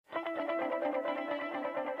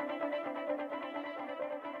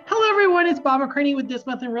everyone, it's Bob McCraney with This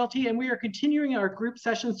Month in Realty, and we are continuing our group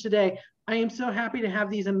sessions today. I am so happy to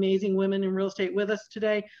have these amazing women in real estate with us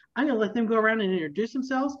today. I'm going to let them go around and introduce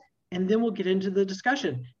themselves, and then we'll get into the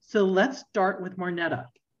discussion. So let's start with Marnetta.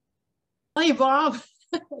 Hi, Bob.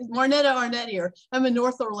 Marnetta Arnett here. I'm in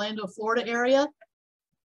North Orlando, Florida area.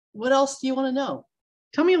 What else do you want to know?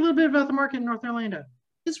 Tell me a little bit about the market in North Orlando.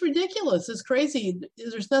 It's ridiculous. It's crazy.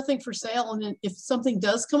 There's nothing for sale. And if something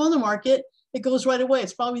does come on the market, it goes right away.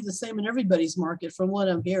 It's probably the same in everybody's market from what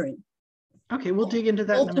I'm hearing. Okay, we'll dig into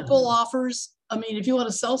that. Multiple offers. I mean, if you want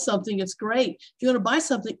to sell something, it's great. If you want to buy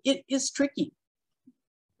something, it is tricky.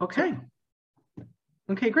 Okay.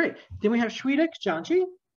 Okay, great. Then we have Shweta Janchi.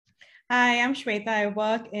 Hi, I'm Shweta. I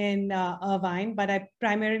work in Irvine, but I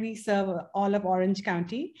primarily serve all of Orange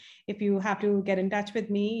County. If you have to get in touch with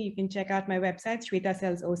me, you can check out my website,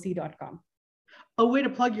 shwetasellsoc.com. Oh, way to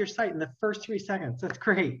plug your site in the first 3 seconds. That's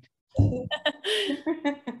great.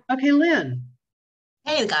 Okay, Lynn.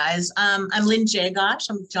 Hey guys, I'm Lynn Jagosh.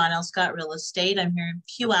 I'm with John L. Scott Real Estate. I'm here in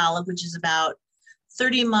Puyallup, which is about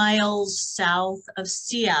 30 miles south of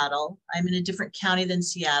Seattle. I'm in a different county than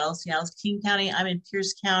Seattle. Seattle's King County. I'm in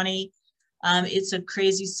Pierce County. It's a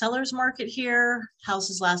crazy seller's market here.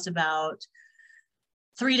 Houses last about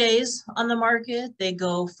 3 days on the market. They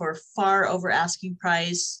go for far over asking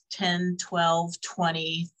price, 10, 12,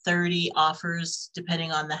 20, 30 offers,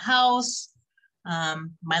 depending on the house.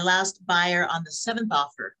 My last buyer on the 7th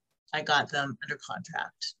offer, I got them under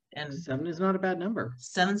contract. And 7 is not a bad number.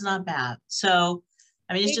 7's not bad. So,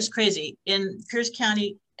 I mean, it's just crazy. In Pierce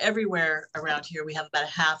County, everywhere around here, we have about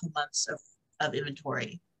a half a month of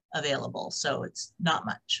inventory available. So it's not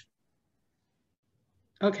much.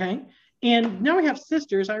 Okay. And now we have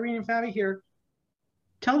sisters, Irene and Fabi here.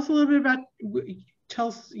 Tell us a little bit about,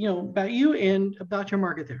 about you and about your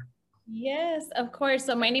market there. Yes, of course.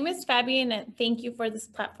 So my name is Fabi, and thank you for this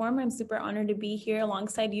platform. I'm super honored to be here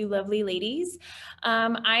alongside you lovely ladies.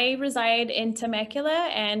 I reside in Temecula,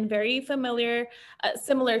 and very familiar,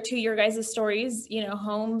 similar to your guys' stories,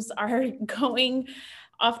 homes are going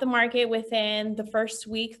off the market within the first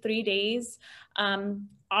week, 3 days.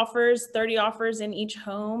 Offers, 30 offers in each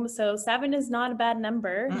home. So 7 is not a bad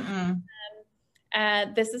number.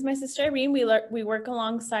 This is my sister Irene. We work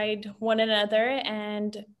alongside one another,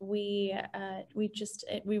 and we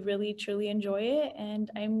really truly enjoy it, and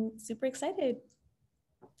I'm super excited.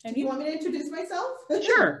 Do you want me to introduce myself?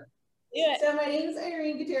 Sure. Yeah. So my name is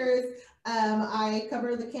Irene Gutierrez. I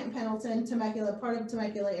cover the Camp Pendleton, Temecula, part of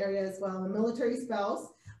Temecula area as well. I'm a military spouse,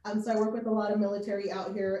 so I work with a lot of military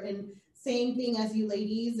out here, and same thing as you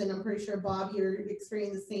ladies, and I'm pretty sure Bob, you're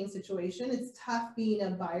experiencing the same situation. It's tough being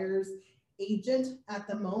a buyer's agent at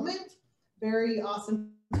the moment. Very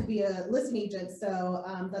awesome to be a listing agent. So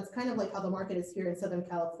that's kind of like how the market is here in Southern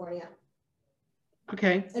California.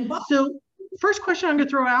 Okay. So first question I'm going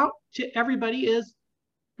to throw out to everybody is,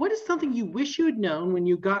 what is something you wish you had known when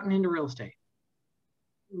you gotten into real estate?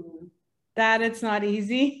 That it's not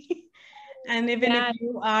easy. And even if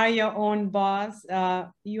you are your own boss,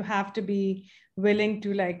 you have to be willing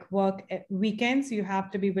to work at weekends. You have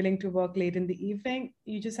to be willing to work late in the evening.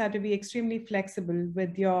 You just have to be extremely flexible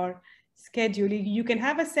with your schedule. You can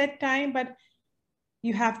have a set time, but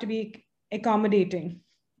you have to be accommodating.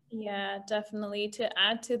 Yeah, definitely. To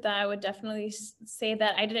add to that, I would definitely say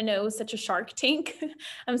that I didn't know it was such a Shark Tank.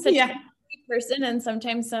 I'm such a person, and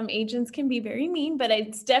sometimes some agents can be very mean, but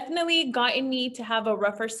it's definitely gotten me to have a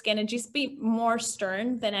rougher skin and just be more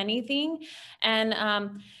stern than anything.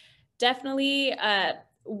 And definitely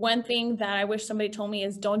one thing that I wish somebody told me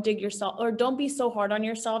is don't dig yourself, or don't be so hard on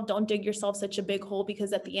yourself. Don't dig yourself such a big hole,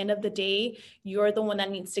 because at the end of the day, you're the one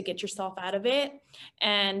that needs to get yourself out of it.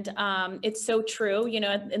 And it's so true.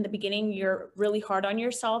 In the beginning, you're really hard on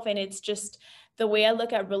yourself, and it's just the way I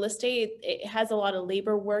look at real estate. It has a lot of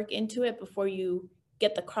labor work into it before you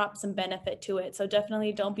get the crops and benefit to it. So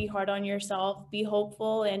definitely don't be hard on yourself, be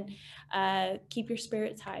hopeful, and keep your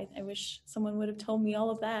spirits high. I wish someone would have told me all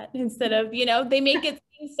of that instead of, they make it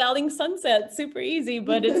seem selling sunset super easy,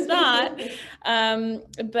 but it's not.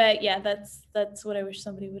 But yeah, that's what I wish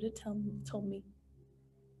somebody would have told me.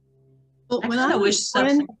 Well,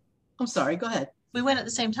 I'm sorry, go ahead. We went at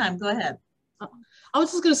the same time. Go ahead. I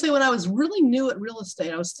was just going to say, when I was really new at real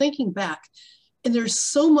estate, I was thinking back, and there's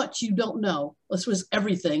so much you don't know. This was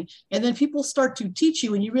everything. And then people start to teach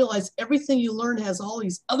you, and you realize everything you learn has all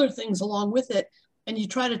these other things along with it. And you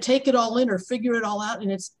try to take it all in or figure it all out, and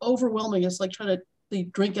it's overwhelming. It's like trying to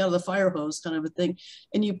drink out of the fire hose kind of a thing.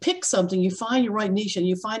 And you pick something, you find your right niche, and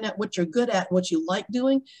you find out what you're good at, what you like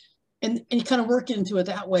doing, and you kind of work into it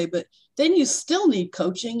that way. But then you still need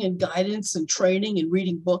coaching and guidance and training and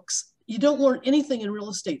reading books. you don't learn anything in real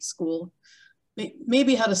estate school,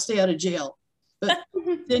 maybe how to stay out of jail, but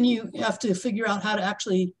then you have to figure out how to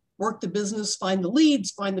actually work the business, find the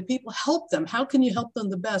leads, find the people, help them. How can you help them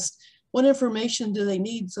the best? What information do they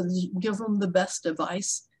need so that you can give them the best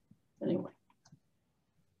advice? Anyway,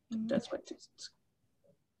 that's my 2 cents.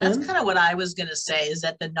 That's kind of what I was going to say, is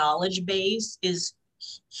that the knowledge base is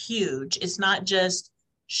huge. It's not just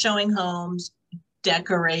showing homes,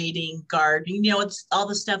 decorating, gardening, you know, it's all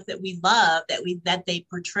the stuff that we love that they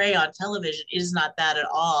portray on television. It is not that at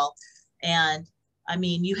all. And I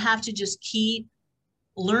mean, you have to just keep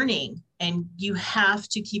learning, and you have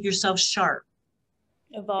to keep yourself sharp.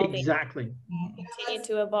 Evolving. Exactly. Continue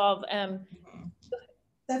to evolve.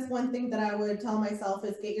 That's one thing that I would tell myself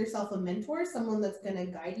is get yourself a mentor, someone that's going to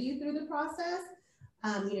guide you through the process.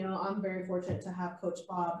 You know, I'm very fortunate to have Coach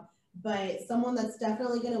Bob, but someone that's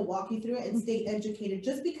definitely going to walk you through it and stay educated.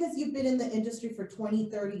 Just because you've been in the industry for 20,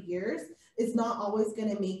 30 years is not always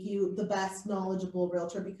going to make you the best knowledgeable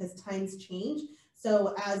realtor, because times change.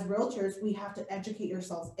 So as realtors, we have to educate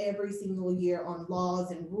ourselves every single year on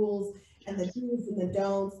laws and rules and the do's and the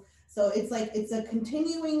don'ts. So it's like, it's a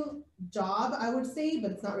continuing job, I would say,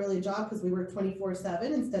 but it's not really a job because we work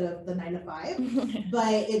 24/7 instead of the 9 to 5.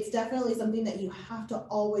 But it's definitely something that you have to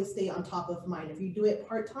always stay on top of mind. If you do it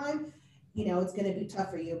part-time, you know, it's going to be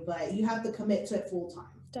tough for you, but you have to commit to it full-time.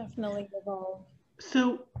 Definitely evolve.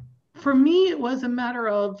 So for me, it was a matter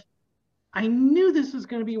of, I knew this was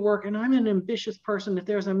going to be work, and I'm an ambitious person. If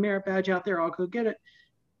there's a merit badge out there, I'll go get it.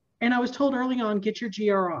 And I was told early on, get your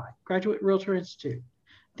GRI, Graduate Realtor Institute.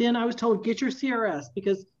 Then I was told, get your CRS,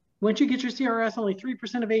 because once you get your CRS, only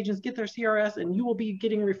 3% of agents get their CRS, and you will be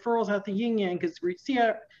getting referrals out the yin yang, because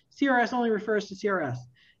CRS only refers to CRS.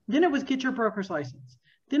 Then it was get your broker's license.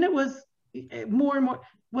 Then it was more and more.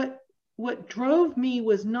 What drove me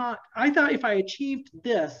was not, I thought if I achieved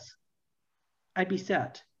this, I'd be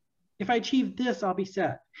set. If I achieve this, I'll be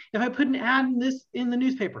set. If I put an ad in this in the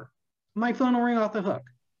newspaper, my phone will ring off the hook.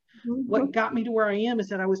 Mm-hmm. What got me to where I am is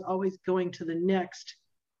that I was always going to the next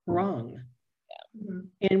rung. Yeah. Mm-hmm.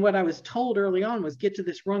 And what I was told early on was, get to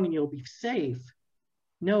this rung and you'll be safe.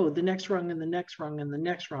 No, the next rung and the next rung and the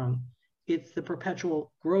next rung. It's the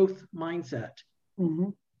perpetual growth mindset. Mm-hmm.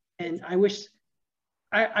 And I wish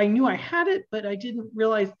I knew I had it, but I didn't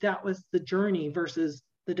realize that was the journey versus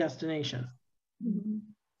the destination. Mm-hmm.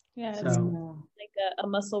 Yeah, it's like a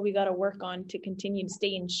muscle we got to work on to continue to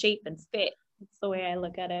stay in shape and fit. That's the way I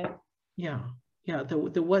look at it. Yeah. Yeah.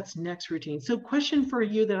 The what's next routine. So question for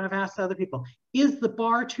you that I've asked other people, is the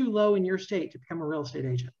bar too low in your state to become a real estate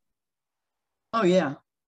agent? Oh, yeah.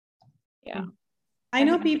 Yeah. I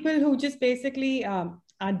know people who just basically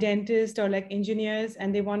are dentists or like engineers,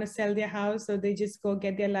 and they want to sell their house. So they just go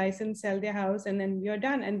get their license, sell their house, and then you're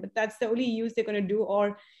done. And that's the only use they're going to do.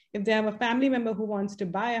 Or if they have a family member who wants to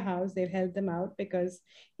buy a house, they'll help them out because,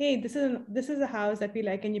 hey, this is a house that we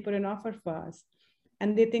like, and you put an offer for us.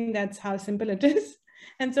 And they think that's how simple it is.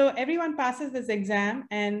 And so everyone passes this exam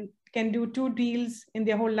and can do 2 deals in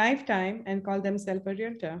their whole lifetime and call themselves a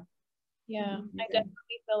realtor. Yeah, I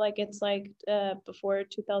definitely feel like it's like before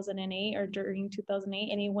 2008 or during 2008,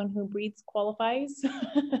 anyone who breathes qualifies.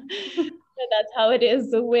 That's how it is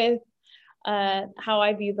with how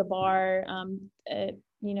I view the bar.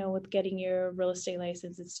 You know, with getting your real estate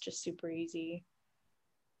license, it's just super easy.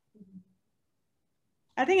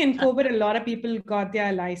 I think in COVID, a lot of people got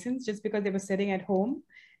their license just because they were sitting at home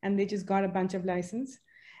and they just got a bunch of license,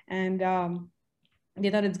 and they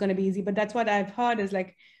thought it's going to be easy. But that's what I've heard is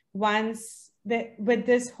like, once with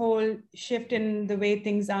this whole shift in the way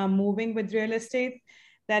things are moving with real estate,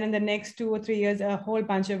 that in the next 2 or 3 years, a whole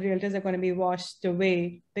bunch of realtors are going to be washed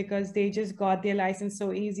away because they just got their license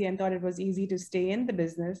so easy and thought it was easy to stay in the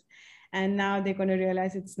business. And now they're going to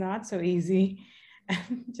realize it's not so easy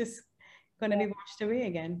and just going to be washed away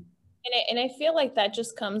again. And I feel like that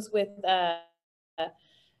just comes with a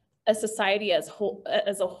society as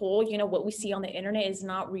a whole. You know, what we see on the internet is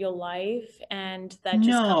not real life, and that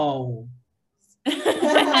just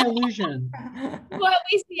illusion. What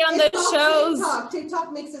we see on the shows.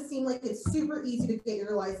 TikTok makes it seem like it's super easy to get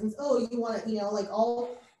your license. Oh, you want to, you know, like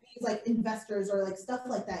all these like investors or like stuff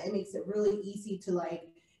like that. It makes it really easy to like,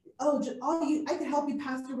 oh, I can help you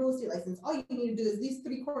pass your real estate license. All you need to do is these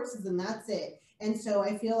 3 courses and that's it. And so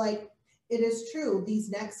I feel like it is true. These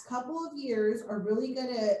next couple of years are really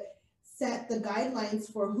going to set the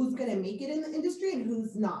guidelines for who's going to make it in the industry and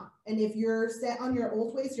who's not. And if you're set on your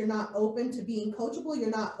old ways, you're not open to being coachable,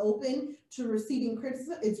 you're not open to receiving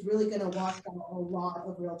criticism, it's really going to wash out a lot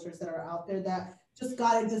of realtors that are out there that just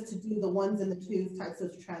got it just to do the 1s and the 2s types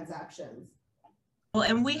of transactions. Well,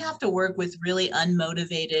 and we have to work with really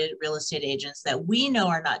unmotivated real estate agents that we know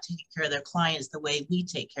are not taking care of their clients the way we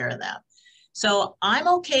take care of them. So I'm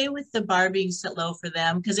okay with the bar being set low for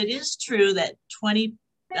them, because it is true that 20%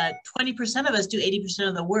 of us do 80%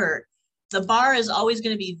 of the work. The bar is always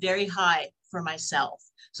going to be very high for myself.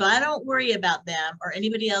 So I don't worry about them or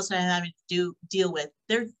anybody else I'm having to deal with.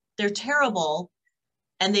 They're terrible,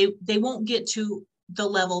 and they won't get to the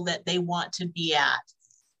level that they want to be at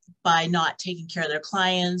by not taking care of their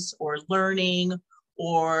clients or learning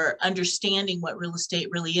or understanding what real estate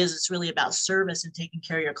really is. It's really about service and taking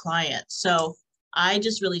care of your clients. So I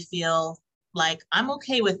just really feel like I'm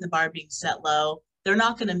okay with the bar being set low. They're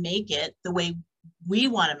not going to make it the way we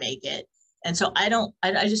want to make it. And so I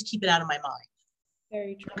just keep it out of my mind.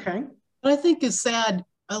 Very true. Okay. What I think is sad,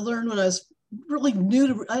 I learned when I was really new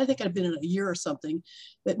to, I think I'd been in a year or something,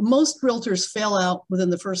 that most realtors fail out within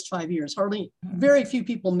the first 5 years. Very few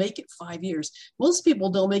people make it 5 years. Most people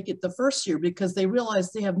don't make it the first year because they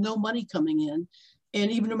realize they have no money coming in.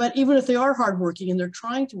 And even if they are hardworking and they're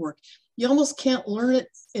trying to work, you almost can't learn it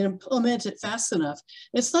and implement it fast enough.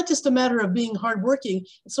 It's not just a matter of being hardworking,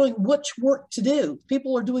 it's knowing which work to do.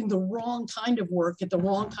 People are doing the wrong kind of work at the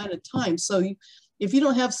wrong kind of time. So if you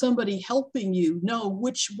don't have somebody helping you know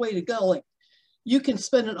which way to go, like, you can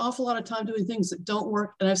spend an awful lot of time doing things that don't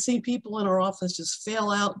work. And I've seen people in our office just fail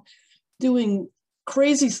out doing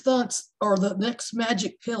crazy stunts or the next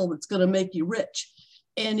magic pill that's going to make you rich.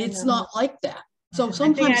 And it's not like that. So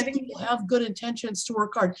sometimes people have good intentions to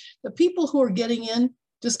work hard. The people who are getting in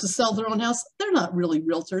just to sell their own house, they're not really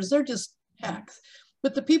realtors. They're just hacks.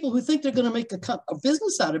 But the people who think they're going to make a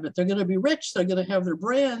business out of it, they're going to be rich, they're going to have their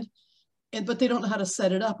brand, but they don't know how to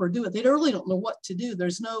set it up or do it. They really don't know what to do.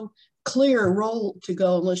 There's no clear role to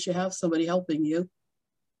go unless you have somebody helping you.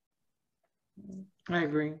 I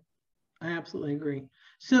agree. I absolutely agree.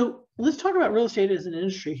 So let's talk about real estate as an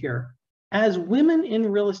industry here. As women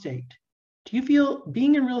in real estate, do you feel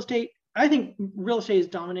being in real estate, I think real estate is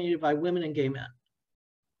dominated by women and gay men.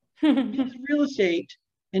 Is real estate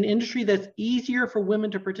an industry that's easier for women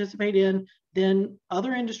to participate in than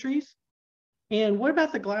other industries? And what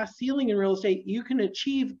about the glass ceiling in real estate? You can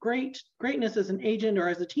achieve greatness as an agent or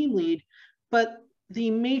as a team lead, but the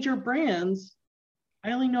major brands,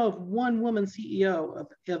 I only know of one woman CEO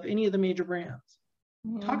of any of the major brands.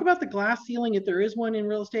 Mm-hmm. Talk about the glass ceiling, if there is one in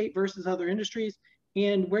real estate versus other industries,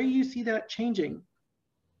 and where you see that changing.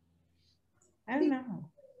 I don't know.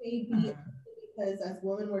 Maybe because as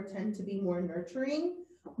women, we tend to be more nurturing,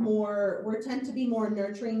 more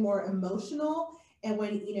emotional. And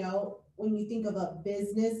when you think of a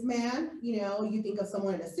businessman, you think of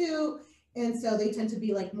someone in a suit. And so they tend to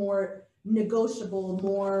be like more negotiable,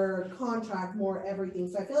 more contract, more everything.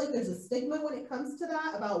 So I feel like there's a stigma when it comes to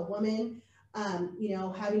that about women,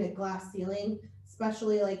 having a glass ceiling,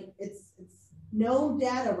 especially like it's known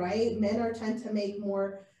data, right? Men tend to make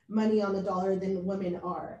more money on the dollar than women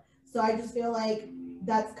are. So I just feel like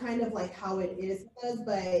that's kind of like how it is,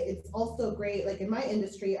 but it's also great. Like in my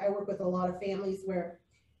industry, I work with a lot of families where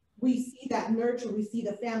we see that nurture, we see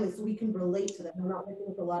the family, so we can relate to them. We're not working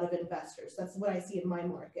with a lot of investors. That's what I see in my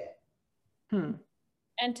market.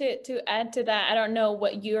 And to add to that, I don't know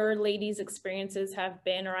what your ladies' experiences have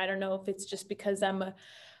been, or I don't know if it's just because I'm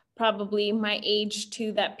probably my age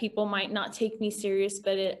too, that people might not take me serious,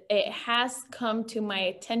 but it has come to my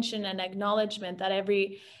attention and acknowledgement that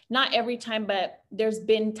not every time, but there's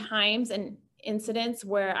been times and incidents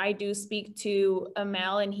where I do speak to a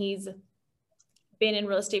male and he's been in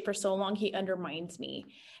real estate for so long, he undermines me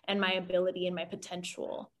and my ability and my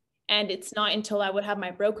potential. And it's not until I would have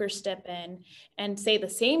my broker step in and say the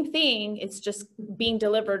same thing, it's just being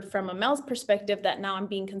delivered from a male's perspective, that now I'm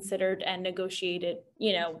being considered and negotiated,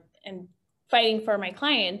 and fighting for my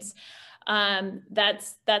clients.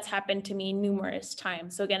 That's happened to me numerous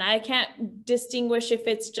times. So again, I can't distinguish if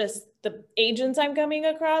it's just the agents I'm coming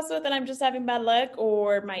across with and I'm just having bad luck,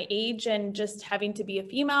 or my age and just having to be a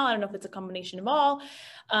female. I don't know if it's a combination of all.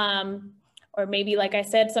 Or maybe, like I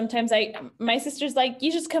said, sometimes my sister's like,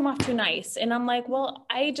 you just come off too nice. And I'm like, well,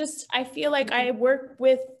 I feel like I work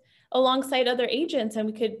alongside other agents and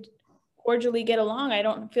we could cordially get along. I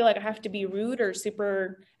don't feel like I have to be rude or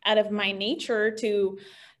super out of my nature to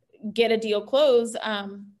get a deal closed.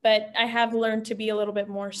 But I have learned to be a little bit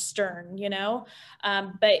more stern,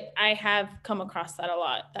 but I have come across that a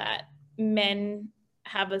lot, that men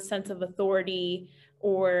have a sense of authority,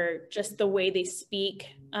 or just the way they speak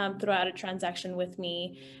throughout a transaction with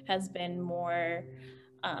me has been more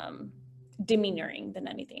demeanoring than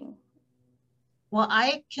anything. Well,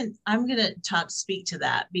 I'm going to speak to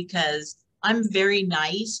that because I'm very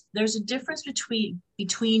nice. There's a difference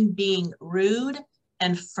between being rude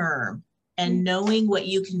and firm and knowing what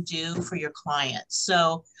you can do for your clients.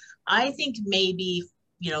 So I think maybe,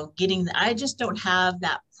 you know, I just don't have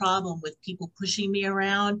that problem with people pushing me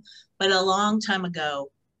around. But a long time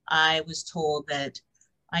ago, I was told that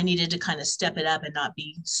I needed to kind of step it up and not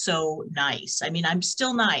be so nice. I mean, I'm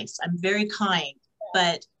still nice. I'm very kind,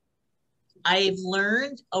 but I've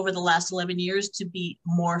learned over the last 11 years to be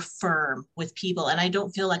more firm with people. And I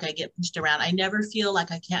don't feel like I get pushed around. I never feel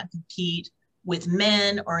like I can't compete with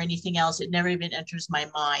men or anything else. It never even enters my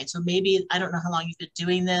mind. So maybe, I don't know how long you've been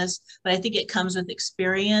doing this, but I think it comes with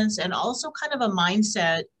experience and also kind of a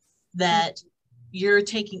mindset that you're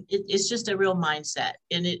taking. It's just a real mindset,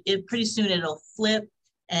 and it pretty soon it'll flip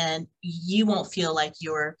and you won't feel like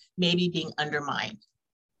you're maybe being undermined.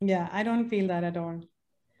 Yeah, I don't feel that at all.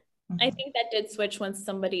 I think that did switch when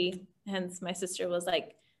somebody, hence my sister, was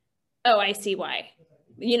like, oh, I see why.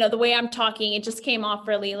 You know, the way I'm talking, it just came off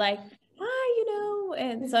really like, you know,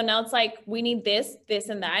 and so now it's like, we need this, this,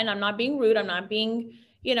 and that. And I'm not being rude. I'm not being,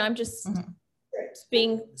 you know, I'm just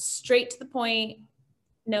being straight to the point,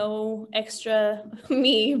 no extra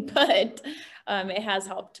me, but it has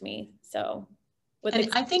helped me. So and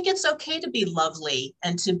I think it's okay to be lovely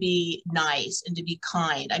and to be nice and to be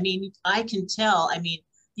kind. I mean, I can tell,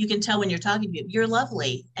 you can tell when you're talking to me, you're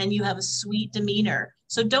lovely and you have a sweet demeanor.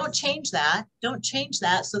 So don't change that. Don't change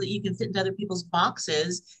that so that you can fit into other people's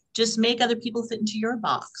boxes. Just make other people fit into your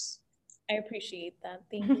box. I appreciate that.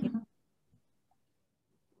 Thank you.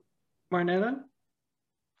 Marnetta?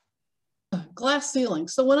 Glass ceiling.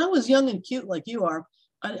 So when I was young and cute like you are,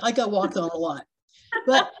 I got walked on a lot.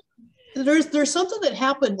 But there's something that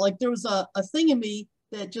happened. Like there was a thing in me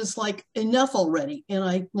that just like enough already.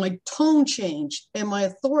 And my tone changed and my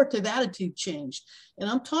authoritative attitude changed. And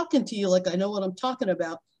I'm talking to you like I know what I'm talking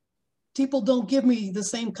about. People don't give me the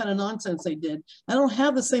same kind of nonsense they did. I don't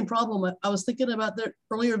have the same problem. I was thinking about that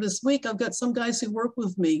earlier this week. I've got some guys who work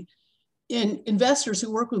with me and investors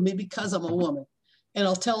who work with me because I'm a woman. And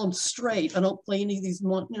I'll tell them straight, I don't play any of these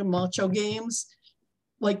macho games.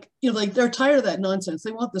 Like they're tired of that nonsense.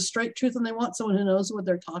 They want the straight truth and they want someone who knows what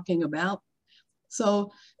they're talking about.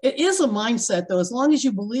 So it is a mindset though, as long as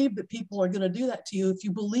you believe that people are going to do that to you. If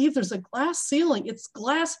you believe there's a glass ceiling, it's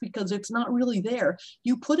glass because it's not really there.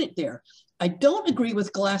 You put it there. I don't agree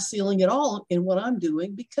with glass ceiling at all in what I'm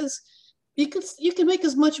doing because you can make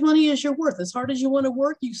as much money as you're worth. As hard as you want to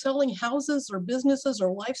work, you selling houses or businesses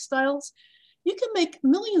or lifestyles, you can make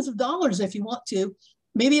millions of dollars if you want to.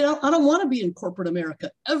 Maybe I don't want to be in corporate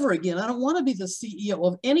America ever again. I don't want to be the CEO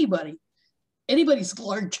of anybody's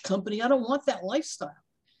large company. I don't want that lifestyle.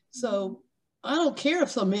 So I don't care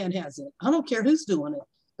if some man has it. I don't care who's doing it.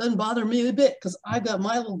 Doesn't bother me a bit because I got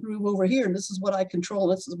my little groove over here and this is what I control.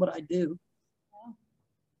 This is what I do.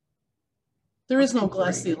 There is no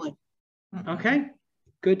glass ceiling. Okay,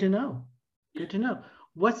 good to know. Good to know.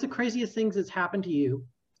 What's the craziest things that's happened to you,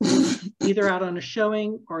 either out on a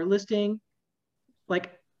showing or a listing?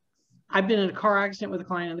 Like I've been in a car accident with a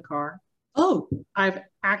client in the car. Oh, I've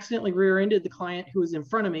accidentally rear-ended the client who was in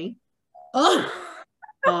front of me. Oh,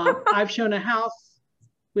 I've shown a house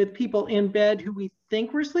with people in bed who we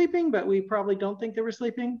think were sleeping, but we probably don't think they were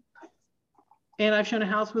sleeping. And I've shown a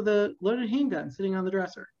house with a loaded handgun sitting on the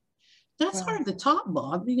dresser. That's hard to top,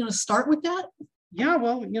 Bob. Are you going to start with that? Yeah,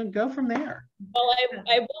 well, go from there. Well,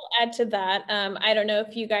 I will add to that. I don't know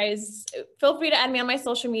if you guys, feel free to add me on my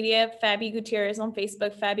social media, Fabi Gutierrez on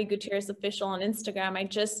Facebook, Fabi Gutierrez Official on Instagram. I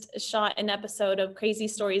just shot an episode of crazy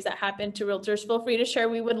stories that happened to realtors. Feel free to share.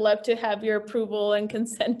 We would love to have your approval and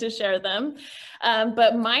consent to share them.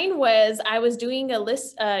 But mine was, I was doing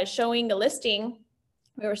showing a listing.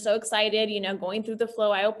 We were so excited, going through the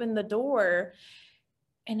flow. I opened the door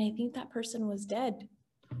and I think that person was dead.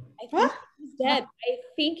 I think he was dead. I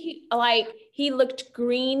think he looked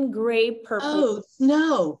green, gray, purple. Oh,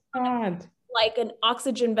 no. God. Like an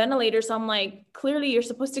oxygen ventilator. So I'm like, clearly you're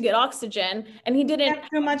supposed to get oxygen. And he didn't. Have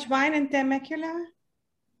too much wine in Temecula?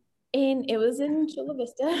 And it was in Chula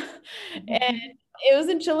Vista. And it was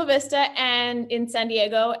in Chula Vista and in San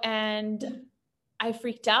Diego. And I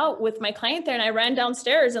freaked out with my client there and I ran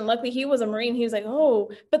downstairs and luckily he was a Marine. He was like,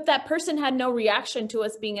 oh, but that person had no reaction to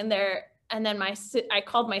us being in there. And then I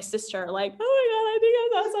called my sister like, oh my God, I think I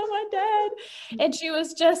saw someone dead. And she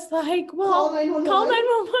was just like, well, call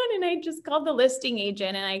 911. And I just called the listing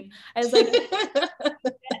agent and I was like,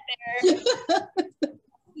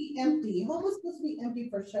 empty. Home was supposed to be empty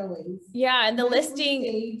for showings. Yeah. And the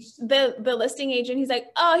listing, the listing agent, he's like,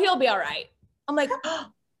 oh, he'll be all right. I'm like,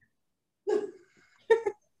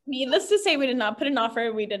 needless to say, we did not put an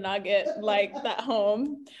offer. We did not get like that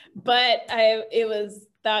home, but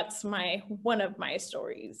that's one of my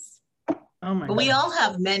stories. Oh my But God. we all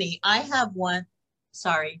have many. I have one.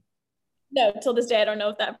 Sorry. No, till this day, I don't know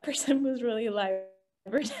if that person was really alive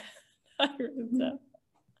or dead.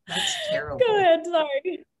 That's terrible. Go ahead,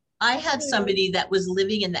 sorry. I had somebody that was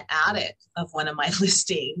living in the attic of one of my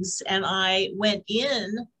listings, and I went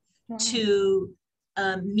in to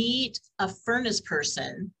meet a furnace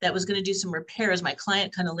person that was going to do some repairs. My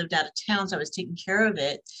client kind of lived out of town, so I was taking care of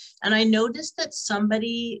it. And I noticed that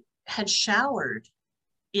somebody had showered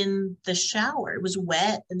in the shower. It was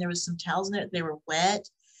wet, and there was some towels in it. They were wet.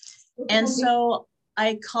 And so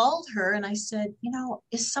I called her and I said, you know,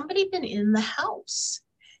 has somebody been in the house?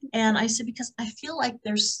 And I said, because I feel like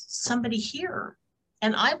there's somebody here.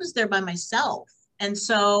 And I was there by myself. And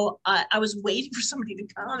so I was waiting for somebody to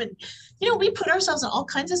come. And, you know, we put ourselves in all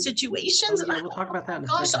kinds of situations. Oh, yeah, we'll talk about that in a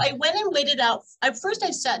second. So I went and waited out. First I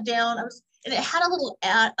sat down, and it had a little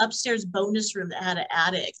upstairs bonus room that had an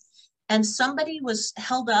attic. And somebody was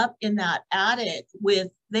held up in that attic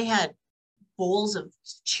they had bowls of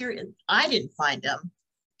Cheerios. I didn't find them.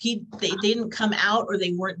 They didn't come out, or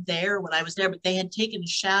they weren't there when I was there, but they had taken a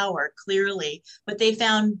shower clearly. But they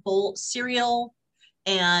found cereal,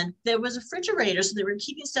 and there was a refrigerator. So they were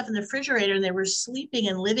keeping stuff in the refrigerator, and they were sleeping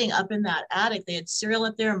and living up in that attic. They had cereal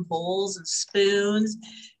up there and bowls and spoons.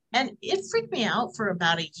 And it freaked me out for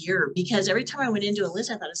about a year, because every time I went into a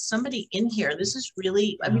list, I thought, is somebody in here? This is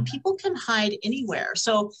really, I mean, people can hide anywhere.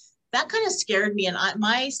 So that kind of scared me. And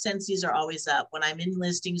my senses are always up when I'm in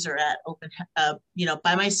listings or at open, you know,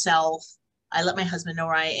 by myself. I let my husband know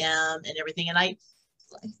where I am and everything. And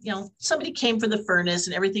you know, somebody came for the furnace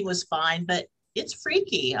and everything was fine, but it's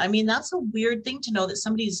freaky. I mean, that's a weird thing to know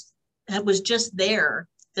that that was just there,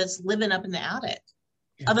 that's living up in the attic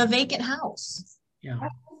of a vacant house. Yeah. I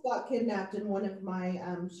got kidnapped in one of my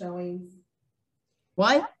showings.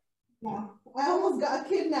 What? Yeah, I almost got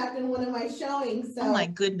kidnapped in one of my showings. So oh my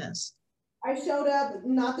goodness. I showed up,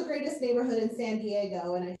 not the greatest neighborhood in San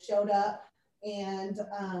Diego, and I showed up, and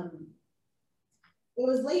it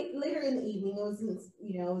was later in the evening. It was,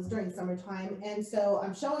 you know, it was during summertime, and so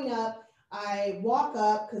I'm showing up. I walk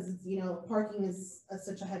up because, you know, parking is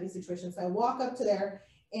such a heavy situation. So I walk up to there,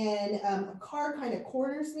 and a car kind of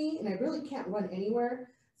corners me, and I really can't run anywhere.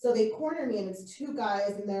 So they corner me, and it's two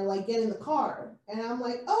guys, and they're like, get in the car. And I'm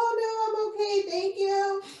like, oh no, I'm okay, thank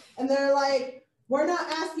you. And they're like, we're not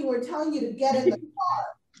asking, we're telling you to get in the car.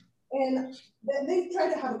 And then they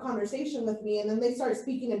tried to have a conversation with me, and then they started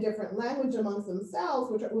speaking a different language amongst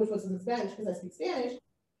themselves, which was in Spanish, because I speak Spanish.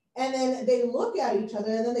 And then they look at each other,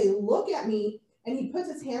 and then they look at me, and he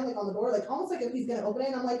puts his hand like on the door, like almost like if he's gonna open it.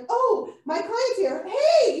 And I'm like, oh, my client's here,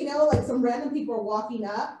 hey, you know, like some random people are walking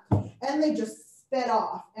up, and they just sped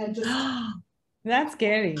off and just. That's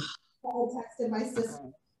scary. I texted my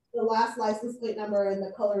sister the last license plate number and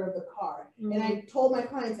the color of the car. And I told my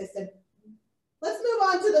clients, I said, let's move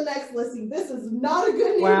on to the next listing. This is not a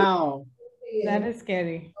good news. Wow. That is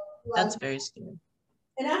scary. That's very scary.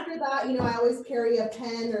 And after that, you know, I always carry a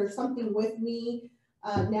pen or something with me.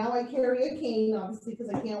 Now I carry a cane, obviously, because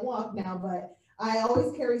I can't walk now, but I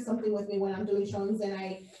always carry something with me when I'm doing showings, and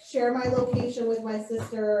I share my location with my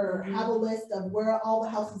sister or have a list of where all the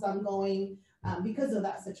houses I'm going because of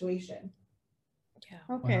that situation.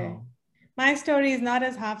 Yeah. Okay. Wow. My story is not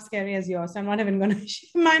as half scary as yours. So I'm not even going to share.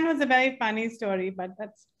 Mine was a very funny story, but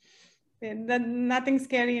that's nothing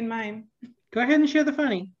scary in mine. Go ahead and share the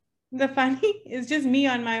funny. The funny is just me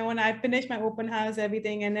on my own. I finished my open house,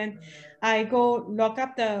 everything. And then I go lock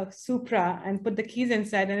up the Supra and put the keys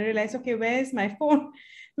inside, and I realize, okay, where is my phone?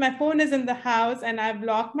 My phone is in the house, and I've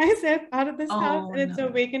locked myself out of this house, and it's a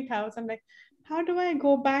vacant house. I'm like, how do I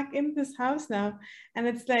go back in this house now? And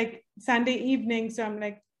it's like Sunday evening. So I'm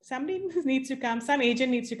like, somebody needs to come, some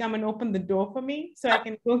agent needs to come and open the door for me so I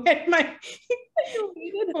can go get my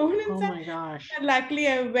phone inside. Oh my gosh. And luckily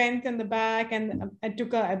I went in the back, and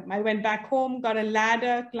I went back home, got a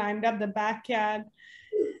ladder, climbed up the backyard,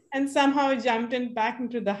 and somehow jumped back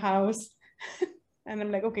into the house. And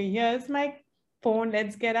I'm like, okay, here's my phone.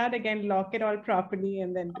 Let's get out again, lock it all properly,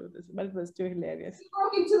 and then do this. But it was too hilarious.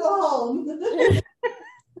 Walk into the home.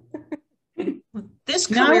 This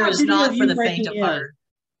career is not for the faint of heart.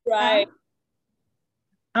 Right.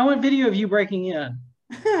 I want video of you breaking in.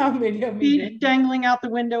 Video. Feet dangling out the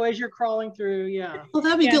window as you're crawling through. Yeah. Well,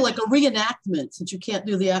 that'd be good, like a reenactment, since you can't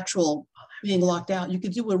do the actual being locked out. You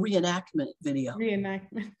could do a reenactment video.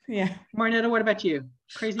 Reenactment. Yeah. Marnetta, what about you?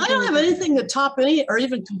 Crazy. I don't have anything to top any or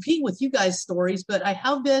even compete with you guys' stories, but I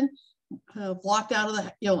have been locked out of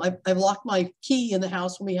the, you know, I've locked my key in the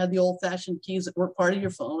house when we had the old fashioned keys that weren't part of your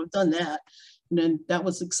phone. I've done that. And then that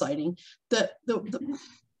was exciting.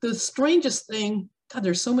 The strangest thing, God,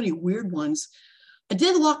 there's so many weird ones. I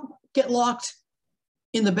did lock get locked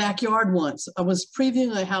in the backyard once. I was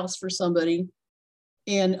previewing a house for somebody,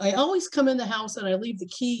 and I always come in the house and I leave the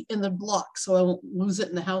key in the lock so I won't lose it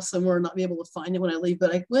in the house somewhere and not be able to find it when I leave.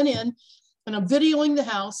 But I went in and I'm videoing the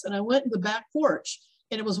house, and I went to the back porch,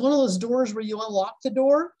 and it was one of those doors where you unlock the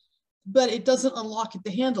door, but it doesn't unlock at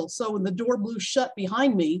the handle. So when the door blew shut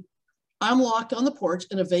behind me, I'm locked on the porch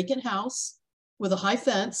in a vacant house with a high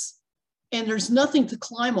fence, and there's nothing to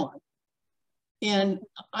climb on. And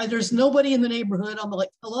there's nobody in the neighborhood. I'm like,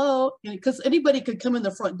 hello, because anybody could come in the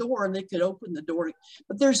front door and they could open the door,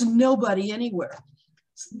 but there's nobody anywhere.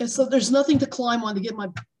 And so there's nothing to climb on to get my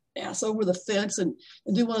ass over the fence and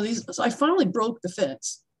do one of these. So I finally broke the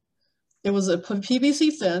fence. It was a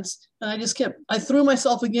PVC fence, and I threw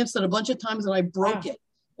myself against it a bunch of times, and I broke it.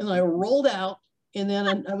 And I rolled out, and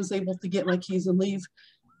then I was able to get my keys and leave.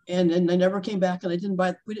 And then I never came back, and we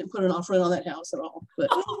didn't put an offer in on that house at all. But,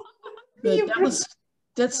 that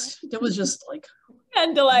was just like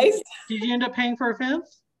scandalized. Did you end up paying for a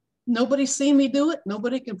fence? Nobody's seen me do it.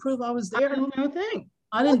 Nobody can prove I was there. I don't know a thing.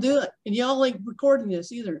 I didn't do it. And y'all ain't recording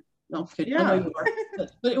this either. No, I'm kidding. Yeah. I know you are.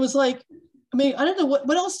 But it was like, I mean, I don't know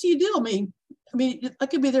what else do you do? I mean, I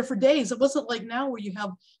could be there for days. It wasn't like now where you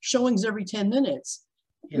have showings every 10 minutes.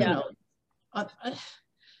 Yeah. You know,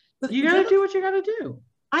 you gotta do what you gotta do.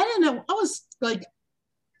 I didn't know. I was like,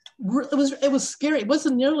 it was scary. It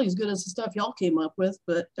wasn't nearly as good as the stuff y'all came up with,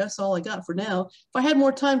 but that's all I got for now. If I had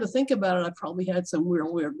more time to think about it, I probably had some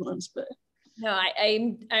weird ones. But no,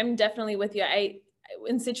 I'm definitely with you.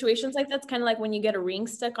 In situations like that, it's kind of like when you get a ring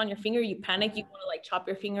stuck on your finger, you panic, you want to like chop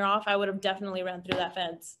your finger off. I would have definitely ran through that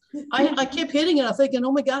fence. I kept hitting it. I'm thinking,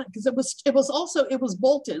 oh my God, because it was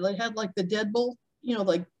bolted. It had like the deadbolt, you know,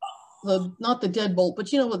 like not the deadbolt,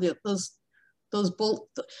 but you know what, those bolt.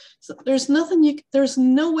 So there's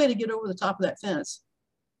no way to get over the top of that fence.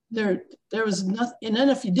 There was nothing. And then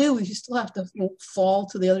if you do, you still have to fall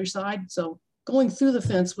to the other side. So going through the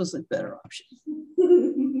fence was a better option.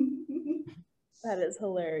 That is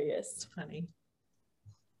hilarious. It's funny.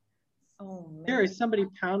 Oh man. There is somebody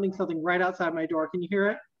pounding something right outside my door. Can you hear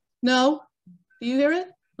it? No. Do you hear it?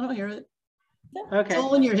 I don't hear it. Okay. It's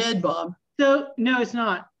all in your head, Bob. So no, it's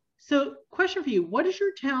not. So question for you, what does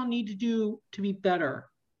your town need to do to be better?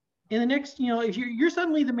 In the next, if you're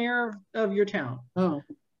suddenly the mayor of your town. Oh.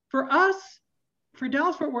 For us, for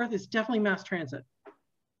Dallas-Fort Worth, it's definitely mass transit.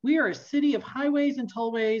 We are a city of highways and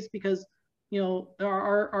tollways because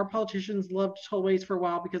our politicians loved tollways for a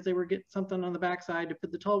while because they were getting something on the backside to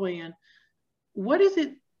put the tollway in. What is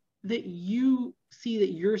it that you see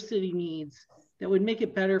that your city needs that would make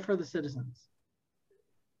it better for the citizens?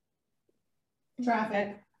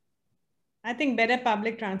 Traffic. I think better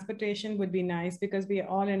public transportation would be nice because we are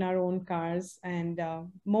all in our own cars, and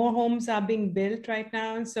more homes are being built right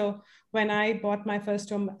now. And so when I bought my first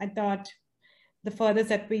home, I thought the furthest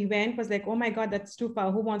that we went was like, oh my God, that's too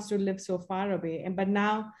far. Who wants to live so far away? But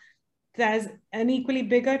now there's an equally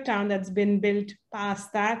bigger town that's been built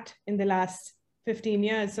past that in the last 15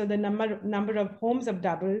 years. So the number of homes have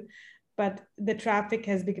doubled, but the traffic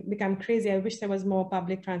has become crazy. I wish there was more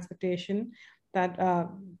public transportation that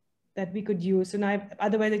we could use. So now,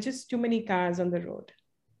 otherwise, there's just too many cars on the road.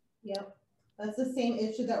 Yep, that's the same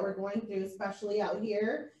issue that we're going through, especially out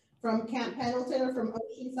here. From Camp Pendleton or from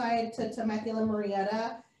Oceanside to Temecula,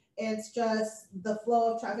 Murrieta, it's just the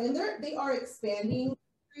flow of traffic. And they are expanding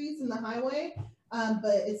streets in the highway,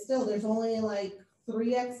 but it's still, there's only like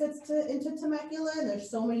 3 exits into Temecula, and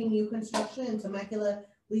there's so many new construction, and Temecula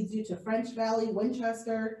leads you to French Valley,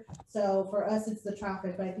 Winchester. So for us, it's the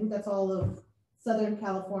traffic, but I think that's all of Southern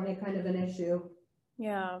California kind of an issue.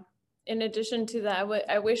 Yeah. In addition to that,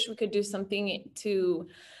 I wish we could do something to,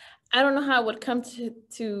 I don't know how it would come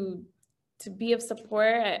to be of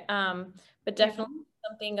support, but definitely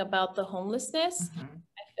something about the homelessness. Mm-hmm.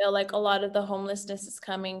 I feel like a lot of the homelessness is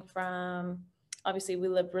coming from, obviously we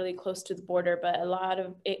live really close to the border, but a lot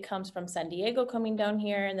of it comes from San Diego coming down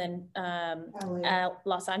here, and then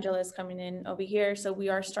Los Angeles coming in over here. So we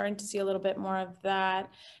are starting to see a little bit more of that.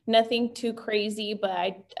 Nothing too crazy,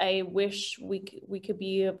 but I wish we could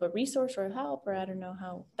be of a resource or help, or I don't know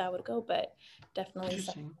how that would go, but definitely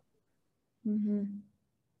something. Mm-hmm.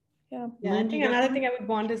 Yeah. I think another thing I would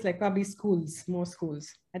want is like probably schools, more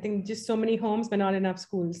schools. I think just so many homes, but not enough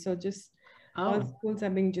schools. So just all schools are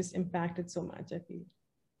being just impacted so much, I feel.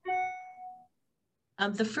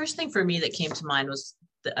 The first thing for me that came to mind was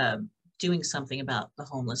doing something about the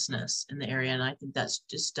homelessness in the area. And I think that's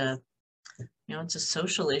just it's a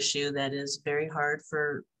social issue that is very hard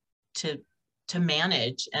to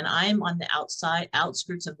manage. And I'm on the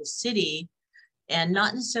outskirts of the city, and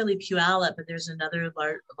not necessarily Puyallup, but there's another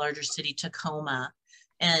larger city, Tacoma.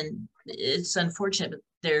 And it's unfortunate,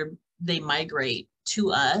 but they migrate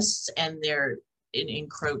to us, and they're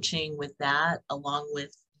encroaching with that, along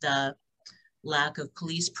with the lack of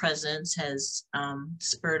police presence has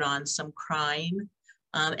spurred on some crime.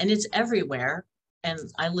 And it's everywhere. And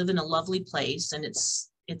I live in a lovely place, and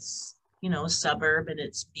it's you know, a suburb, and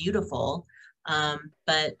it's beautiful.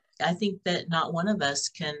 But I think that not one of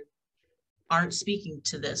us aren't speaking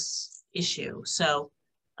to this issue. So,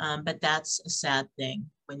 but that's a sad thing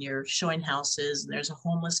when you're showing houses and there's a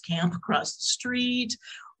homeless camp across the street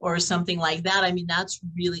or something like that. I mean, that's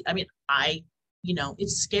really, I mean, you know,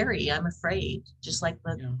 it's scary. I'm afraid, just like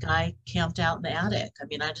the guy camped out in the attic. I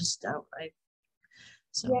mean, I just don't,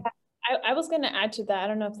 so. Yeah, I was going to add to that. I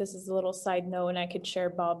don't know if this is a little side note and I could share,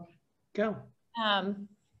 Bob. Go.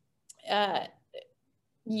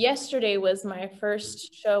 Yesterday was my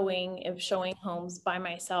first showing of showing homes by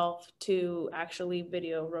myself to actually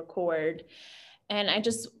video record. And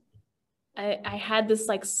I had this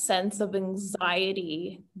like sense of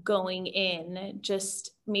anxiety going in,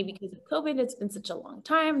 just maybe because of COVID. It's been such a long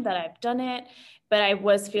time that I've done it, but I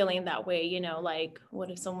was feeling that way, you know, like,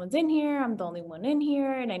 what if someone's in here? I'm the only one in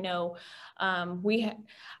here. And I know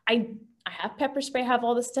I have pepper spray, I have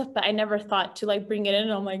all this stuff, but I never thought to like bring it in.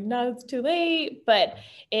 And I'm like, no, it's too late. But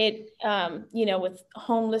it, you know, with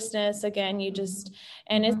homelessness, again, you just,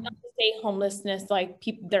 and it's not to say homelessness, like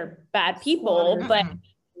people, they're bad people, but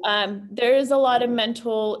there is a lot of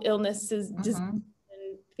mental illnesses, just and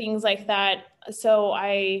things like that. So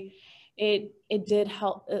it did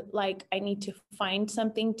help. Like, I need to find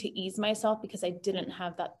something to ease myself because I didn't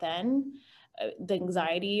have that then, the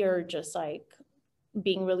anxiety or just like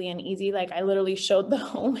being really uneasy. Like, I literally showed the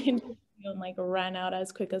home and like ran out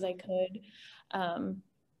as quick as I could.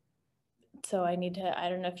 So I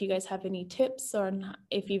don't know if you guys have any tips or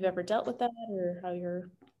if you've ever dealt with that or how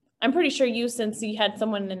I'm pretty sure since you had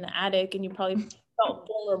someone in the attic and you probably felt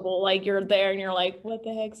vulnerable, like you're there and you're like, what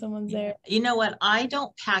the heck, someone's there. You know what? I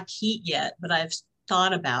don't pack heat yet, but I've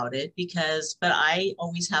thought about it but I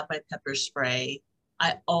always have my pepper spray.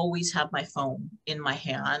 I always have my phone in my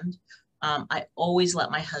hand. I always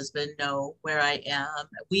let my husband know where I am.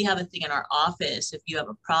 We have a thing in our office. If you have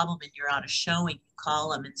a problem and you're out of showing, you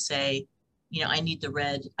call them and say, you know, I need the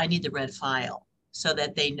red file, so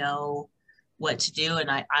that they know what to do.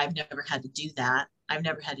 And I've never had to do that. I've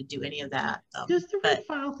never had to do any of that. Just the red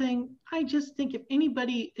file thing. I just think if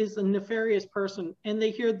anybody is a nefarious person and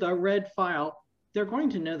they hear the red file, they're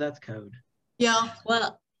going to know that's code. Yeah.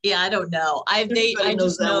 Well, yeah, I don't know. I don't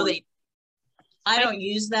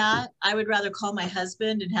use that. I would rather call my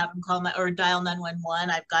husband and have him or dial 911.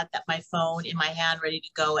 I've got my phone in my hand ready to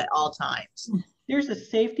go at all times. There's a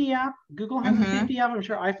safety app. Google has a safety app. I'm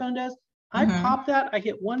sure iPhone does. I pop that. I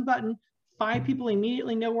hit one button. 5 people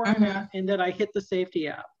immediately know where I'm at, and then I hit the safety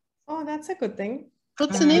app. Oh, that's a good thing.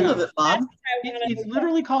 What's the name of it, Bob? It's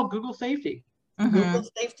literally called Google Safety. Google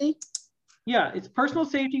Safety? Yeah, it's personal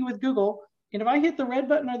safety with Google. And if I hit the red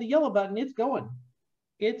button or the yellow button, it's going.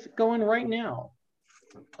 It's going right now.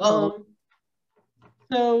 So,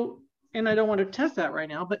 and I don't want to test that right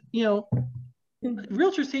now, but you know,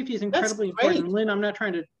 realtor safety is incredibly important. Lynn, I'm not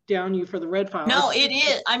trying to down you for the red file. No, it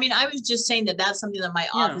is. I mean, I was just saying that's something that my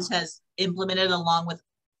office has implemented along with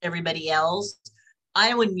everybody else.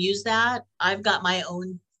 I wouldn't use that. I've got my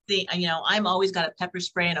own thing. You know, I'm always got a pepper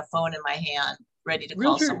spray and a phone in my hand ready to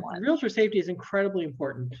call someone. Realtor safety is incredibly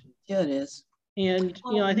important. Yeah, it is. And,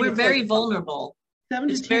 you know, I think we're very vulnerable. 7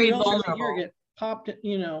 to 10 realtors a year get popped,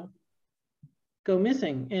 you know, go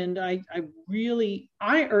missing. And I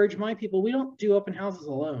urge my people, we don't do open houses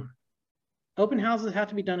alone. Open houses have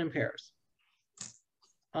to be done in pairs.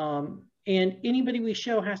 And anybody we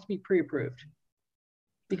show has to be pre-approved.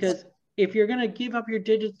 Because if you're going to give up your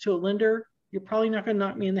digits to a lender, you're probably not going to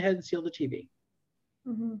knock me in the head and steal the TV.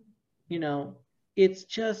 You know, it's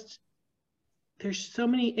just, there's so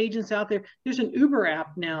many agents out there. There's an Uber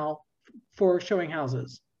app now for showing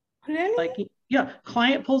houses. Really? Like, yeah,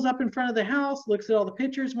 client pulls up in front of the house, looks at all the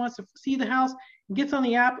pictures, wants to see the house, gets on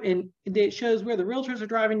the app, and it shows where the realtors are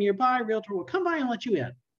driving nearby. Realtor will come by and let you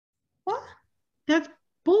in. What? That's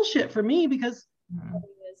bullshit for me, because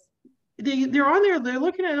they're on there, they're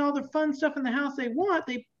looking at all the fun stuff in the house they want.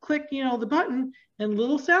 They click, you know, the button, and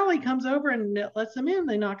little Sally comes over and lets them in.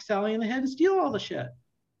 They knock Sally in the head and steal all the shit.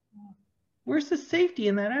 Where's the safety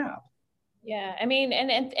in that app? Yeah, I mean,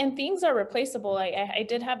 and things are replaceable. I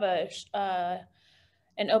did have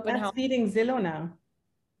an open house. Feeding Zillow now.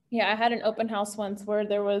 Yeah, I had an open house once where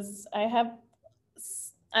I have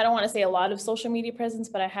I don't want to say a lot of social media presence,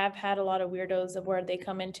 but I have had a lot of weirdos of where they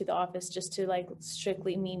come into the office just to like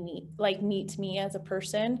strictly meet me as a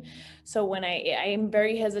person. So when I am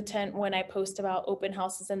very hesitant when I post about open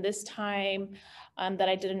houses, and this time that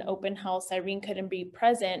I did an open house, Irene couldn't be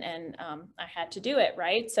present, and I had to do it,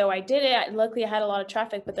 right? So I did it. Luckily I had a lot of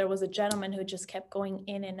traffic, but there was a gentleman who just kept going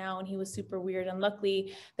in and out, and he was super weird. And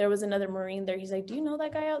luckily there was another Marine there. He's like, do you know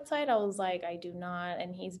that guy outside? I was like, I do not.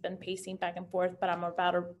 And he's been pacing back and forth, but I'm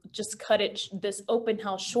about to just cut this open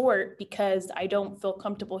house short because I don't feel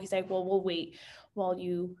comfortable. He's like, well, we'll wait while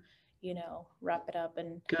you know, wrap it up.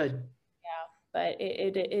 And good. Yeah, but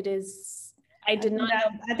it is, I did not.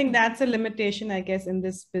 I think that's a limitation, I guess, in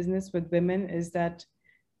this business with women, is that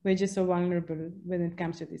we're just so vulnerable when it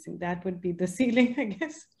comes to these things. That would be the ceiling, I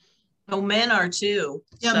guess. Oh, men are too.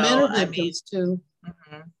 Yeah, so, men are victims too.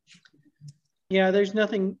 Mm-hmm. Yeah, there's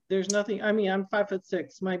nothing. I mean, I'm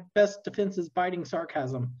 5'6". My best defense is biting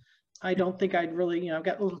sarcasm. I don't think I'd really, you know, I've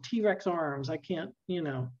got little T-Rex arms. I can't, you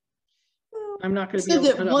know, I'm not going to be able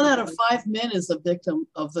to that 1 out of 5 men is a victim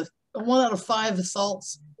of 1 out of 5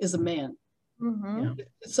 assaults is a man. Mm-hmm. Yeah.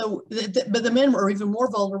 So, but the men are even more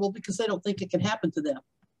vulnerable because they don't think it can happen to them,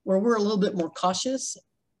 where we're a little bit more cautious.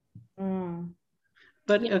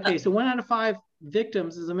 But okay, so 1 out of 5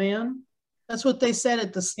 victims is a man. That's what they said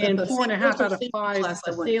at the And 4.5 out of 5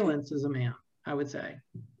 assailants is a man, I would say.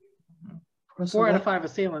 4 out of 5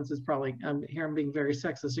 assailants is probably, I'm being very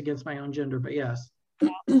sexist against my own gender, but yes.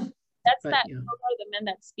 That's those are the men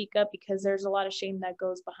that speak up, because there's a lot of shame that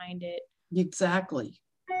goes behind it. Exactly.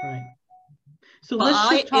 Right. So well,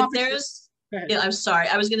 let's if there's, yeah, I'm sorry.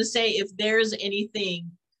 I was going to say, if there's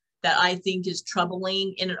anything that I think is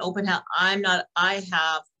troubling in an open house,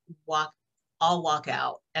 I'll walk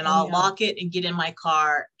out and I'll lock it and get in my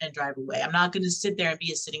car and drive away. I'm not going to sit there and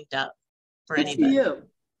be a sitting duck for anybody.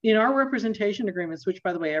 In our representation agreements, which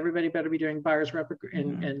by the way, everybody better be doing buyer's rep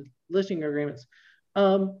and listing agreements.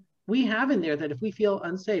 We have in there that if we feel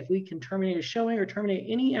unsafe, we can terminate a showing or terminate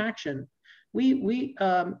any action. We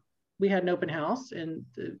had an open house, and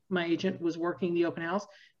my agent was working the open house.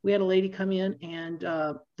 We had a lady come in, and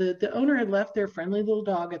the owner had left their friendly little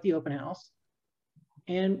dog at the open house.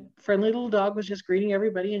 And friendly little dog was just greeting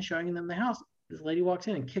everybody and showing them the house. This lady walks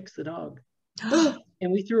in and kicks the dog.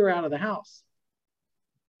 And we threw her out of the house.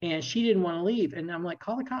 And she didn't want to leave. And I'm like,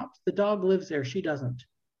 call the cops. The dog lives there. She doesn't.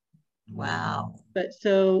 Wow. But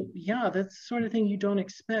so, yeah, that's the sort of thing you don't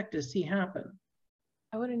expect to see happen.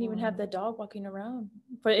 I wouldn't even have the dog walking around.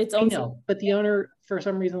 But it's I know, but the owner, for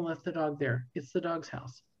some reason, left the dog there. It's the dog's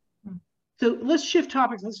house. So let's shift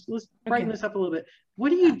topics. Let's brighten this up a little bit. What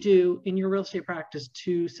do you do in your real estate practice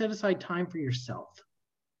to set aside time for yourself?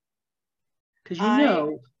 Because you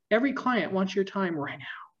know, every client wants your time right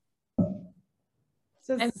now.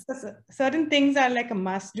 So certain things are like a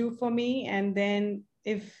must do for me. And then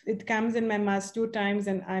if it comes in my must do times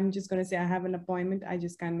and I'm just going to say I have an appointment, I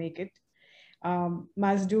just can't make it.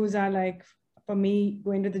 Must do's are like, for me,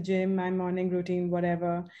 going to the gym, my morning routine,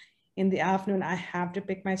 whatever. In the afternoon, I have to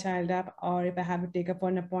pick my child up, or if I have to take up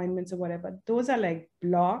on appointments or whatever, those are like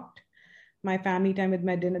blocked. My family time with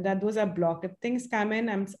my dinner, those are blocked. If things come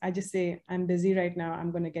in, I just say, I'm busy right now.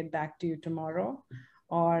 I'm going to get back to you tomorrow.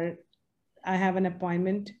 Or I have an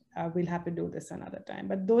appointment. We'll have to do this another time.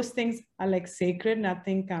 But those things are like sacred.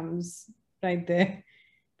 Nothing comes right there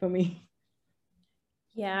for me.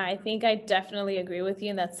 Yeah, I think I definitely agree with you.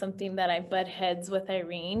 And that's something that I butt heads with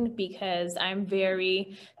Irene, because I'm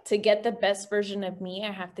to get the best version of me,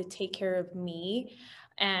 I have to take care of me.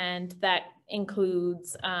 And that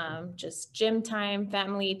includes just gym time,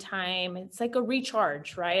 family time. It's like a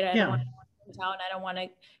recharge, right? I don't want to go down. I don't want to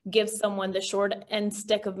give someone the short end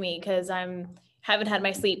stick of me because haven't had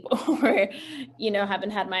my sleep or, you know,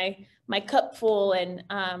 haven't had my cup full. And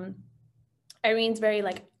Irene's very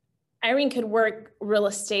like, Irene could work real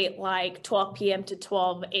estate like 12 p.m. to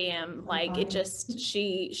 12 a.m. Like it just,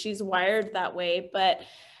 she's wired that way, but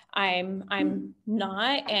I'm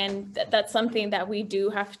not. And that's something that we do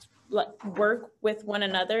have to work with one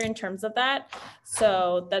another in terms of that.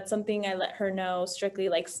 So that's something I let her know strictly,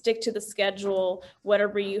 like stick to the schedule,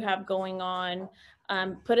 whatever you have going on,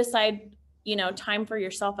 put aside, you know, time for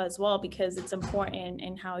yourself as well, because it's important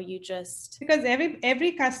in how you just. Because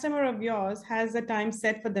every customer of yours has a time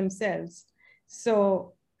set for themselves.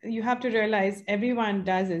 So you have to realize everyone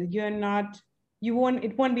does it. It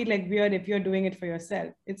won't be like weird if you're doing it for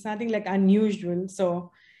yourself. It's nothing like unusual.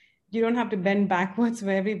 So you don't have to bend backwards for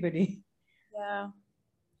everybody. Yeah.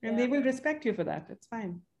 And they will respect you for that. It's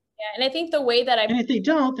fine. Yeah. And I think the way that and if they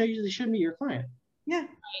don't, they usually shouldn't be your client. Yeah.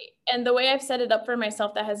 And the way I've set it up for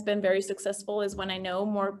myself that has been very successful is when I know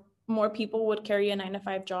more more people would carry a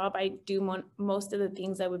 9-to-5 job, I do most of the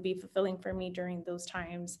things that would be fulfilling for me during those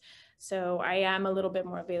times. So I am a little bit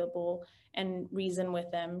more available and reason with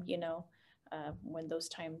them, you know, when those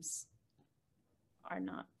times are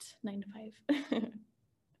not 9-to-5.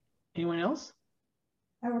 Anyone else?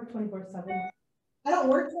 I work 24/7. I don't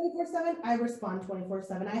work 24/7. I respond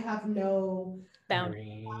 24/7. I have no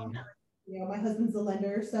boundary. You know, my husband's a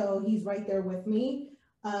lender, so he's right there with me.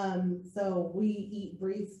 So we eat,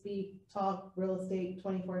 breathe, speak, talk real estate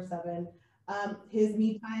 24/7. His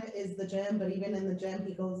me time is the gym, but even in the gym,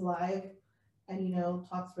 he goes live and, you know,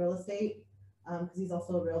 talks real estate because he's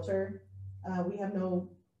also a realtor. We have no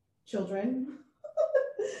children.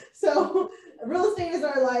 So real estate is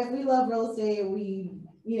our life. We love real estate. We,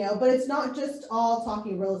 you know, but it's not just all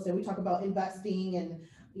talking real estate. We talk about investing and,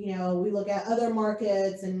 you know, we look at other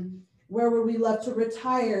markets and where would we love to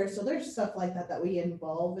retire. So there's stuff like that that we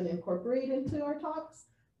involve and incorporate into our talks.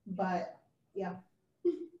 But yeah,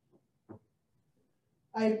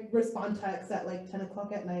 I respond texts at like 10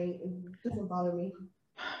 o'clock at night. It doesn't bother me.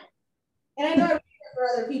 And I know I read it for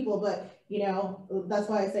other people, but you know, that's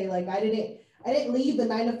why I say like I didn't leave the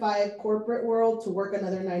 9-to-5 corporate world to work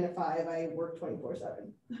another 9-to-5. I work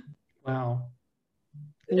 24/7. Wow.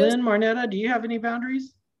 Lynn, Marnetta, do you have any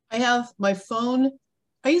boundaries? I have my phone.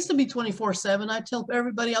 I used to be 24/7. I tell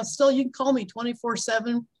everybody else still, you can call me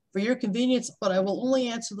 24/7 for your convenience, but I will only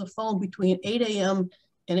answer the phone between 8 a.m.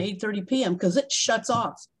 and 8:30 p.m. because it shuts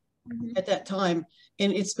off at that time.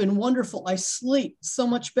 And it's been wonderful. I sleep so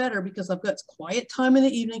much better because I've got quiet time in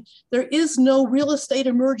the evening. There is no real estate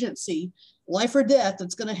emergency, life or death,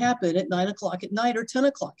 that's going to happen at 9 o'clock at night or 10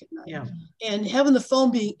 o'clock at night. Yeah. And having the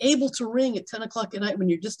phone being able to ring at 10 o'clock at night when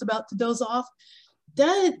you're just about to doze off,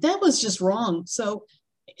 that was just wrong. So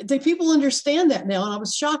people understand that now. And I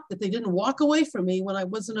was shocked that they didn't walk away from me when I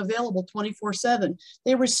wasn't available 24/7.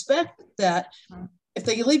 They respect that. If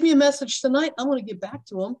they leave me a message tonight, I'm going to get back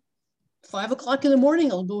to them. 5 o'clock in the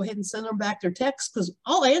morning, I'll go ahead and send them back their text because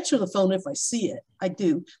I'll answer the phone if I see it. I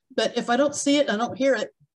do. But if I don't see it, I don't hear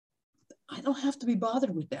it, I don't have to be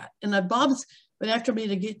bothered with that. And Bob's been after me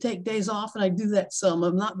to take days off, and I do that some.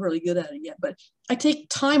 I'm not really good at it yet, but I take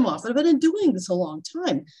time off. I've been doing this a long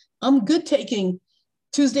time. I'm good taking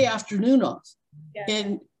Tuesday afternoon off. Yeah.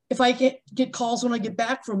 And if I get calls when I get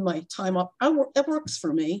back from my time off, that works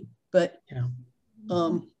for me. But yeah.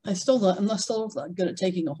 I'm still not good at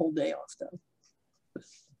taking a whole day off though.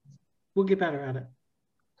 We'll get better at it.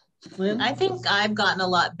 Lynn? I think I've gotten a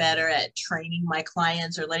lot better at training my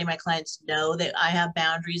clients or letting my clients know that I have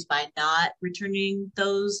boundaries by not returning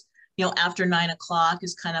those, you know, after 9 o'clock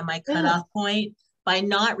is kind of my cutoff point. By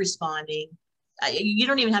not responding, you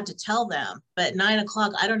don't even have to tell them, but 9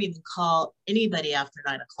 o'clock, I don't even call anybody after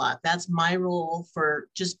 9 o'clock. That's my rule for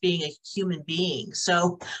just being a human being.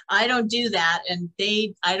 So I don't do that, and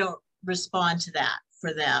I don't respond to that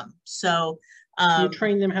for them. So you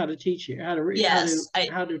train them how to teach you, how to treat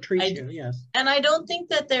you. Yes. And I don't think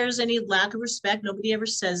that there's any lack of respect. Nobody ever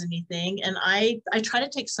says anything. And I try to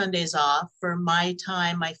take Sundays off for my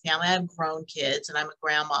time, my family. I have grown kids and I'm a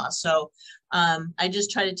grandma. So I just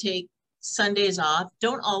try to take Sundays off.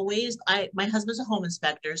 Don't always. My husband's a home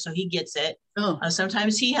inspector, so he gets it. Oh.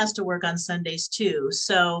 Sometimes he has to work on Sundays too.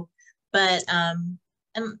 So, but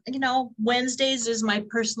and you know, Wednesdays is my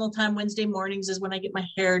personal time. Wednesday mornings is when I get my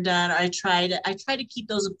hair done. I try to keep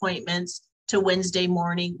those appointments to Wednesday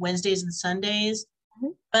morning, Wednesdays and Sundays.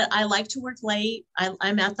 Mm-hmm. But I like to work late.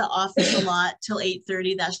 I'm at the office a lot till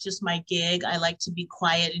 8:30. That's just my gig. I like to be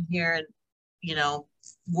quiet in here and, you know,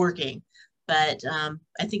 working. But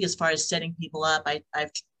I think as far as setting people up,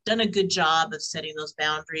 I've done a good job of setting those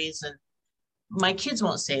boundaries. And my kids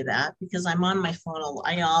won't say that because I'm on my phone a lot.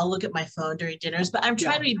 I'll look at my phone during dinners, but I'm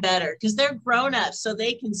trying to be better because they're grown-ups, so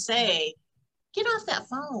they can say, get off that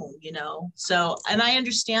phone, you know? So, and I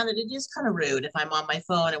understand that it is kind of rude if I'm on my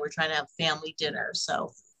phone and we're trying to have family dinner.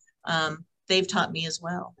 So they've taught me as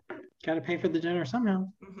well. Got to pay for the dinner somehow.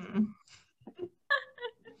 Mm-hmm.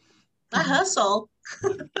 I hustle.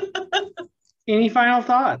 Any final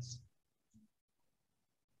thoughts?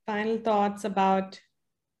 Final thoughts about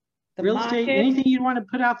the real market. estate, anything you want to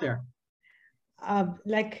put out there?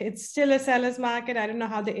 Like it's still a seller's market. I don't know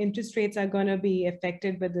how the interest rates are going to be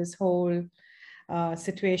affected with this whole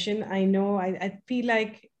situation. I know, I feel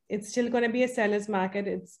like it's still going to be a seller's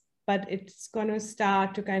market. But it's going to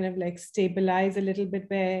start to kind of like stabilize a little bit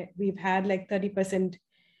where we've had like 30%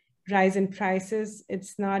 rise in prices.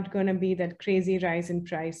 It's not going to be that crazy rise in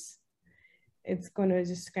price. It's going to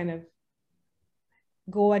just kind of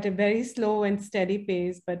go at a very slow and steady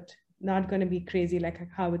pace, but not going to be crazy like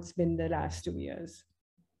how it's been the last 2 years.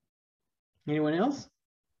 Anyone else?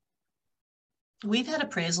 We've had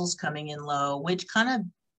appraisals coming in low, which kind of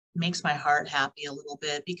makes my heart happy a little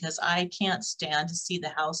bit, because I can't stand to see the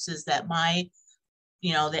houses that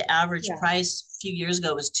the average price a few years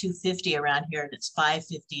ago was $250 around here, and it's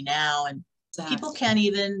 $550 now. And people can't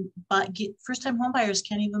even first-time home buyers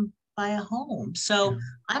can't even buy a home. So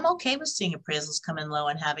I'm okay with seeing appraisals come in low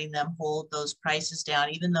and having them hold those prices down,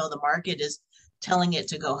 even though the market is telling it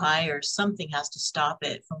to go higher. Something has to stop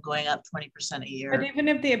it from going up 20% a year. But even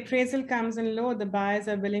if the appraisal comes in low, the buyers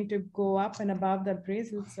are willing to go up and above the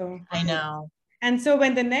appraisal. So I know. And so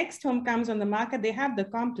when the next home comes on the market, they have the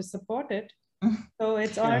comp to support it. So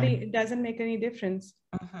it's already, it doesn't make any difference.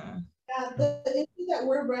 The issue that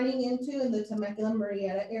we're running into in the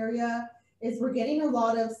Temecula-Murrieta area is we're getting a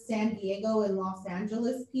lot of San Diego and Los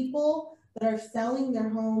Angeles people that are selling their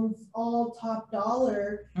homes all top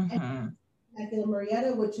dollar. And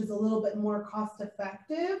Temecula-Murrieta, which is a little bit more cost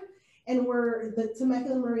effective. And we're the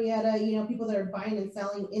Temecula-Murrieta, people that are buying and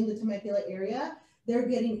selling in the Temecula area, they're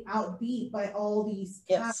getting outbeat by all these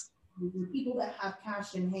people that have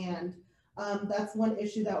cash in hand. That's one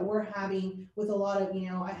issue that we're having with a lot of,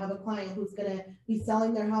 I have a client who's going to be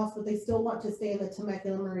selling their house, but they still want to stay in the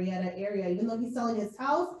Temecula-Murrieta area. Even though he's selling his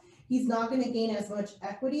house, he's not going to gain as much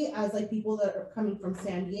equity as like people that are coming from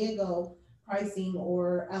San Diego pricing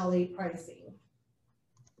or LA pricing.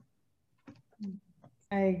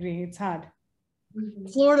 I agree. It's hard.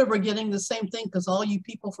 Florida, we're getting the same thing because all you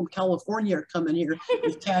people from California are coming here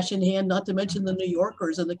with cash in hand, not to mention the New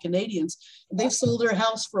Yorkers and the Canadians. They've sold their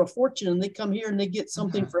house for a fortune and they come here and they get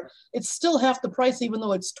something for, it's still half the price, even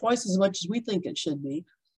though it's twice as much as we think it should be.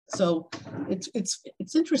 So it's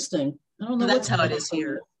interesting. I don't know. That's how it is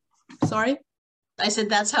here. Sorry? I said,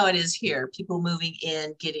 that's how it is here. People moving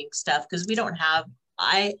in, getting stuff, because we don't have,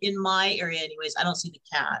 in my area anyways, I don't see the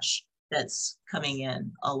cash that's coming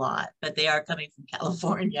in a lot, but they are coming from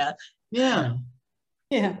California. Yeah.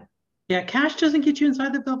 Cash doesn't get you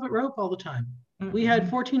inside the velvet rope all the time. We had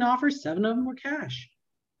 14 offers, 7 of them were cash.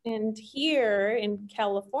 And here in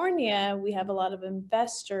California, we have a lot of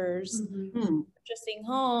investors purchasing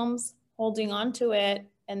homes, holding on to it,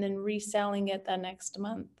 and then reselling it the next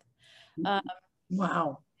month.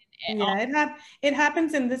 Wow. Yeah, it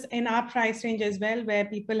happens in our price range as well, where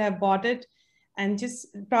people have bought it and just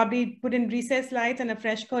probably put in recessed lights and a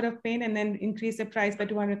fresh coat of paint and then increase the price by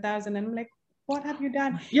 200,000. And I'm like, what have you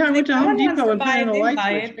done? Yeah, I went to Home Depot and put in a light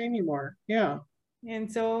switch, pay me more. Yeah. And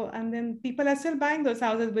then people are still buying those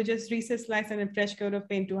houses with just recessed lights and a fresh coat of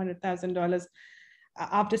paint, $200,000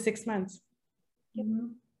 after 6 months.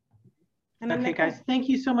 And okay, guys, thank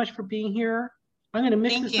you so much for being here. I'm going to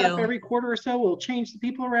mix this up every quarter or so. We'll change the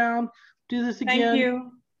people around, do this again. Thank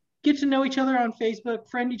you. Get to know each other on Facebook,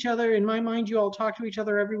 friend each other. In my mind, you all talk to each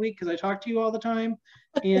other every week because I talk to you all the time.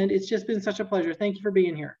 And it's just been such a pleasure. Thank you for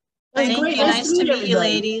being here. Thank you. Nice to meet you,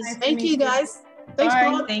 ladies. Thank you, guys. Thanks,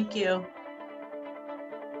 Bye. Thank you.